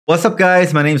What's up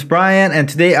guys, my name's Brian and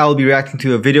today I'll be reacting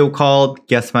to a video called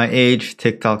Guess My Age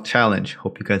TikTok Challenge.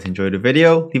 Hope you guys enjoyed the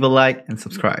video. Leave a like and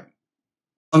subscribe.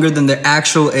 Younger than their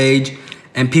actual age,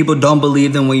 and people don't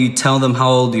believe them when you tell them how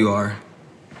old you are.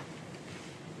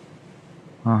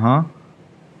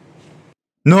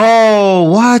 No,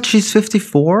 what? She's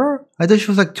 54? I thought she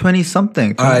was like 20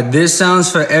 something. Alright, this sounds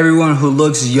for everyone who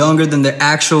looks younger than their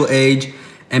actual age,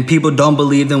 and people don't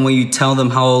believe them when you tell them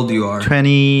how old you are.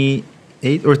 28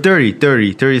 or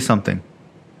 30 something.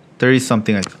 30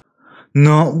 something.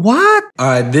 No, what?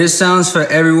 Alright, this sounds for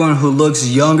everyone who looks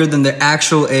younger than their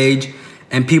actual age,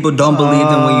 and people don't believe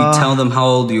them when you tell them how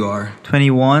old you are.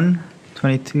 21,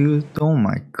 22. Oh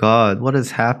my god, what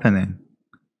is happening?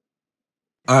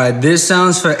 Alright, this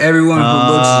sounds for everyone who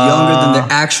looks younger than their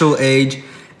actual age,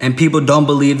 and people don't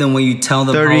believe them when you tell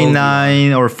them 39 how old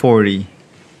you are. or 40.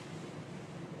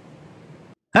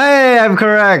 Hey, I'm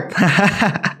correct.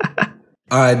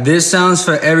 Alright, this sounds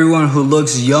for everyone who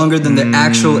looks younger than their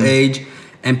actual age,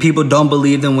 and people don't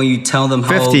believe them when you tell them how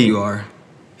 50. old you are.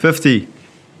 50.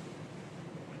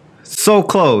 So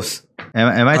close.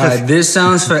 Am I just... This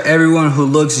sounds for everyone who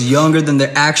looks younger than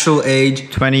their actual age,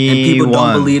 21. and people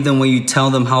don't believe them when you tell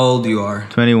them how old you are.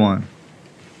 21.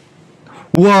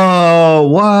 Whoa,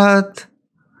 what?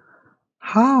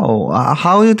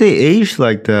 How do they age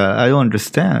like that? I don't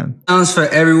understand. Sounds for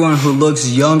everyone who looks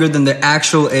younger than their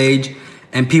actual age,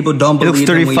 and people don't believe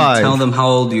them when you tell them how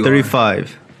old you are.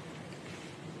 35.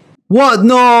 What?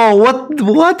 No,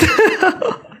 what?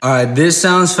 Alright, this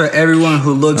sounds for everyone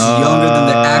who looks younger than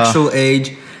their actual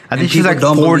age, I think she's like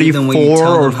 44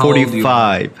 or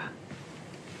 45.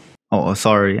 Oh,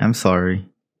 sorry. I'm sorry.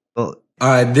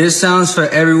 Alright, this sounds for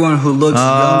everyone who looks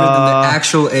younger than their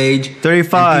actual age,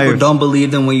 35. and people don't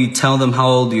believe them when you tell them how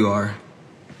old you are.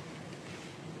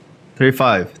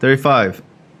 35.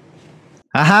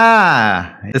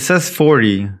 Aha! It says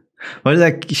 40. But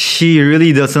like, she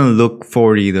really doesn't look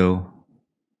 40 though.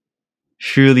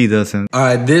 She really doesn't.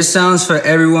 Alright, this sounds for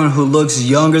everyone who looks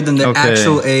younger than their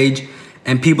actual age,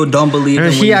 and people don't believe them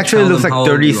when you tell them how old you are. She actually looks like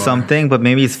 30 something, but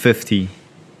maybe it's 50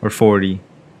 or 40.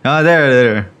 Ah,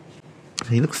 there.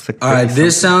 He looks like 30 Alright,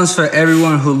 this sounds for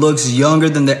everyone who looks younger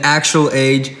than their actual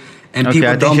age, and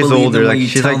people don't believe them when you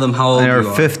tell them how old you are.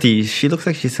 50. She looks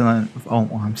like she's in. Oh,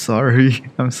 I'm sorry.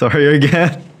 I'm sorry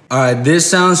again. Alright, this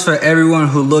sounds for everyone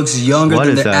who looks younger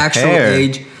than their actual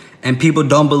age, and people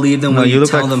don't believe them when you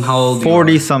tell them how old you are.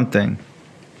 40 something.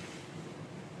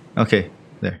 Okay,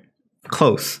 there.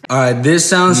 Close. Alright, this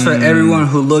sounds for everyone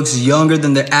who looks younger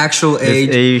than their actual age,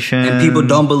 Asian. and people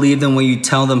don't believe them when you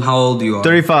tell them how old you are.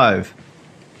 35.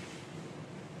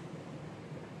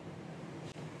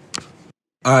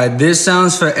 Alright, this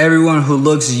sounds for everyone who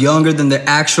looks younger than their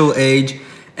actual age,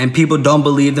 and people don't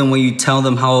believe them when you tell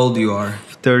them how old you are.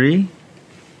 30.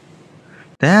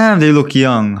 Damn, they look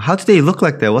young. How do they look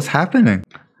like that? What's happening?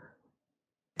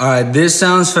 Alright, this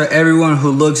sounds for everyone who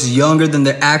looks younger than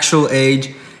their actual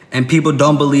age, and people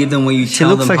don't believe them when you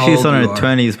tell them how old you are. She looks like she's on her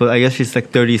 20s, but I guess she's like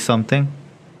 30 something.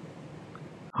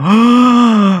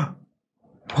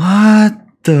 What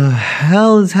the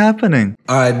hell is happening?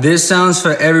 Alright, this sounds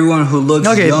for everyone who looks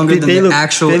younger than their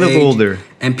actual age. They look older.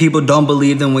 And people don't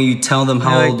believe them when you tell them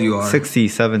how old you are. 60,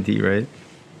 70, right?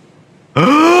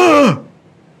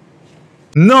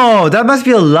 No, that must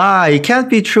be a lie. It can't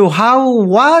be true. How?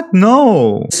 What?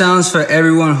 No. Sounds for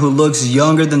everyone who looks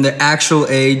younger than their actual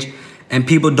age, and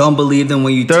people don't believe them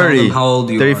when you tell them how old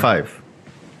you 35. are. 35.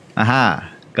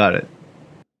 Aha, got it.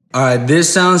 Alright,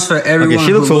 this sounds for everyone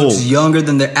who looks younger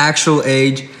than their actual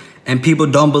age, and people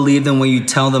don't believe them when you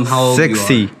tell them how old you are.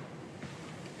 60.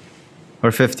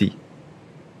 Or 50.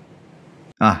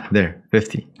 Ah, there,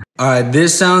 50. Alright,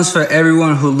 this sounds for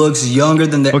everyone who looks younger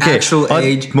than their actual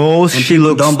age, at most and she people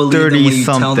looks don't believe 30 them when you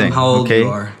something. tell them how old you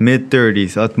are. Mid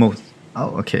 30s at most.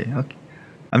 Oh, okay.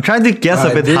 I'm trying to guess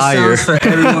a bit higher. This sounds for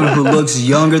everyone who looks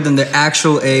younger than their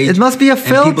actual age. It must be a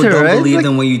filter, and people don't right? believe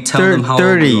them when you tell them how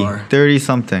old you are. 30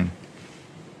 something.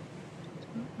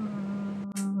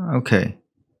 Okay.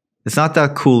 It's not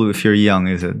that cool if you're young,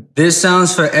 is it? This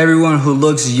sounds for everyone who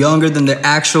looks younger than their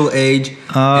actual age,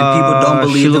 and people don't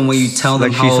believe them when you tell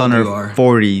them how old you are. She's on her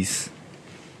 40s.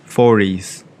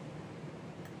 40s.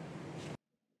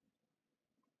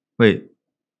 Wait.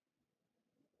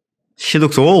 She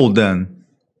looks old then.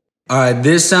 Alright,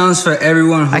 this sounds for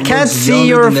everyone who looks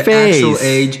younger than their actual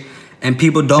age, and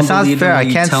people don't believe them when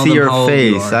you tell them how old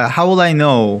you are. How will I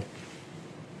know?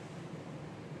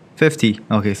 50.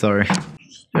 Okay, sorry.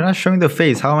 You're not showing the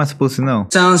face. How am I supposed to know?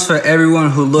 Sounds for everyone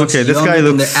who looks this guy younger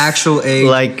than looks the actual age,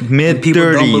 like mid 30s.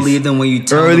 People don't believe them when you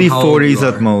tell early them how old 40s you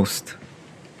are. at most.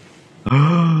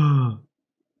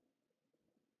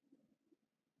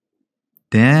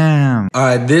 Damn.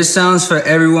 Alright, this sounds for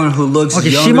everyone who looks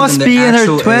younger she must than be the in her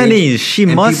actual 20s. age, She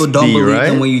and must people don't be, believe right?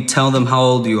 them when you tell them how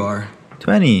old you are.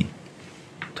 20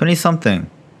 something.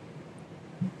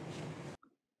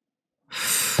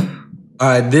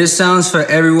 Alright, this sounds for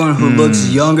everyone who looks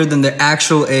younger than their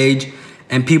actual age,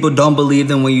 and people don't believe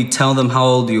them when you tell them how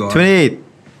old you are. 28.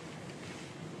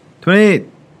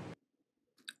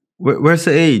 Where's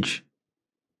the age?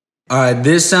 Alright,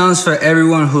 this sounds for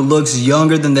everyone who looks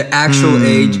younger than their actual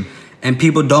age, and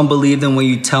people don't believe them when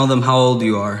you tell them how old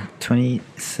you are.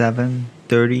 27,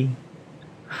 30.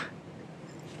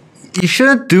 You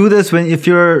shouldn't do this if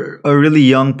you're a really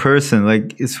young person.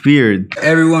 Like, it's weird.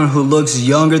 Everyone who looks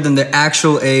younger than their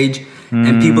actual age,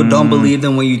 and people don't believe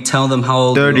them when you tell them how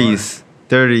old you are.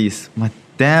 30s.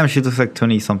 Damn, she looks like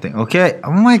 20 something. Okay.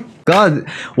 Oh my god.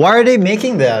 Why are they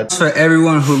making that? For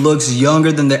everyone who looks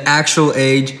younger than their actual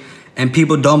age, and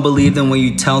people don't believe them when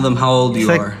you tell them how old you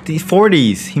are. The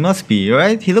 40s. He must be,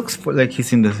 right? He looks like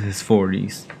he's in his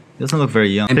 40s. He doesn't look very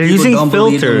young. And they're people using don't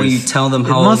filters. Believe them when you tell them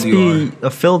how old you are. It must be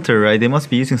a filter, right? They must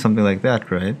be using something like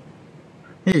that, right?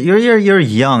 You're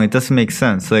young. It doesn't make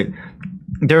sense. Like,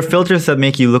 there are filters that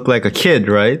make you look like a kid,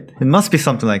 right? It must be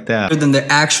something like that. Than the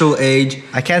actual age.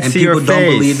 I can't see your face. And people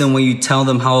don't believe them when you tell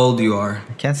them how old you are.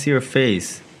 I can't see your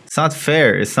face. It's not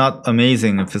fair. It's not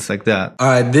amazing if it's like that.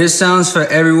 Alright, this sounds for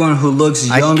everyone who looks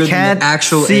younger than the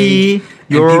actual age.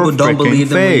 And people don't believe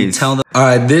them when you tell them.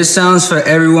 Alright, this sounds for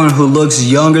everyone who looks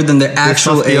younger than the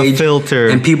actual age. Filter.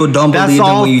 And people don't believe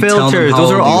them when you tell them how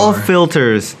Those old are all you are.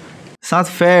 filters. It's not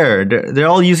fair. They're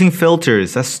all using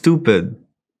filters. That's stupid.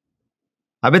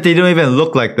 I bet they don't even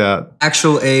look like that.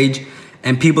 Actual age,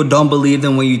 and people don't believe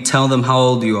them when you tell them how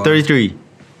old you are. 33.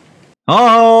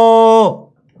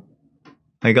 Oh!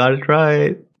 I got it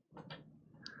right.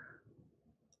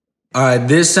 Alright,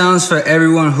 this sounds for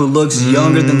everyone who looks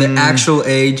younger than the actual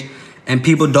age, and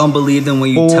people don't believe them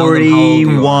when you tell them how old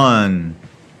you are.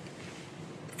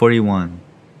 41.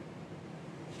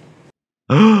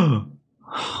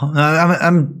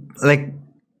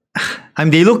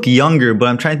 They look younger, but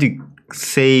I'm trying to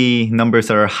say numbers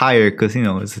that are higher because, you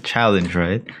know, it's a challenge,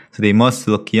 right? So they must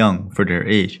look young for their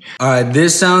age. Alright,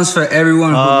 this sounds for everyone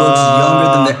who looks younger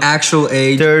than the actual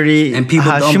age. 30. And people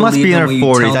don't she must believe be in her them when you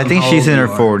 40s. tell I them think how she's in old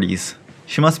her you are. 40s.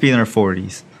 She must be in her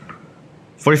 40s.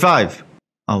 45.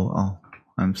 Oh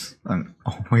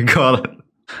my god.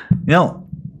 You know,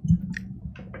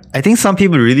 I think some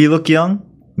people really look young.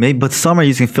 Maybe, but some are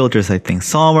using filters, I think.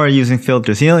 Some are using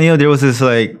filters. You know, there was this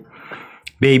like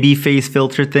baby face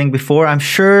filter thing before. I'm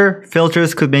sure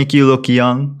filters could make you look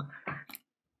young.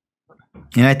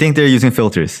 And I think they're using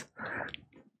filters.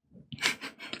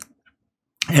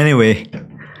 Anyway,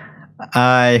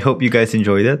 I hope you guys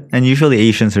enjoyed it. And usually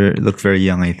Asians look very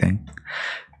young, I think.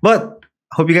 But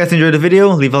hope you guys enjoyed the video.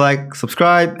 Leave a like,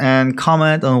 subscribe, and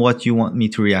comment on what you want me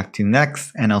to react to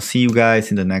next. And I'll see you guys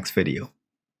in the next video.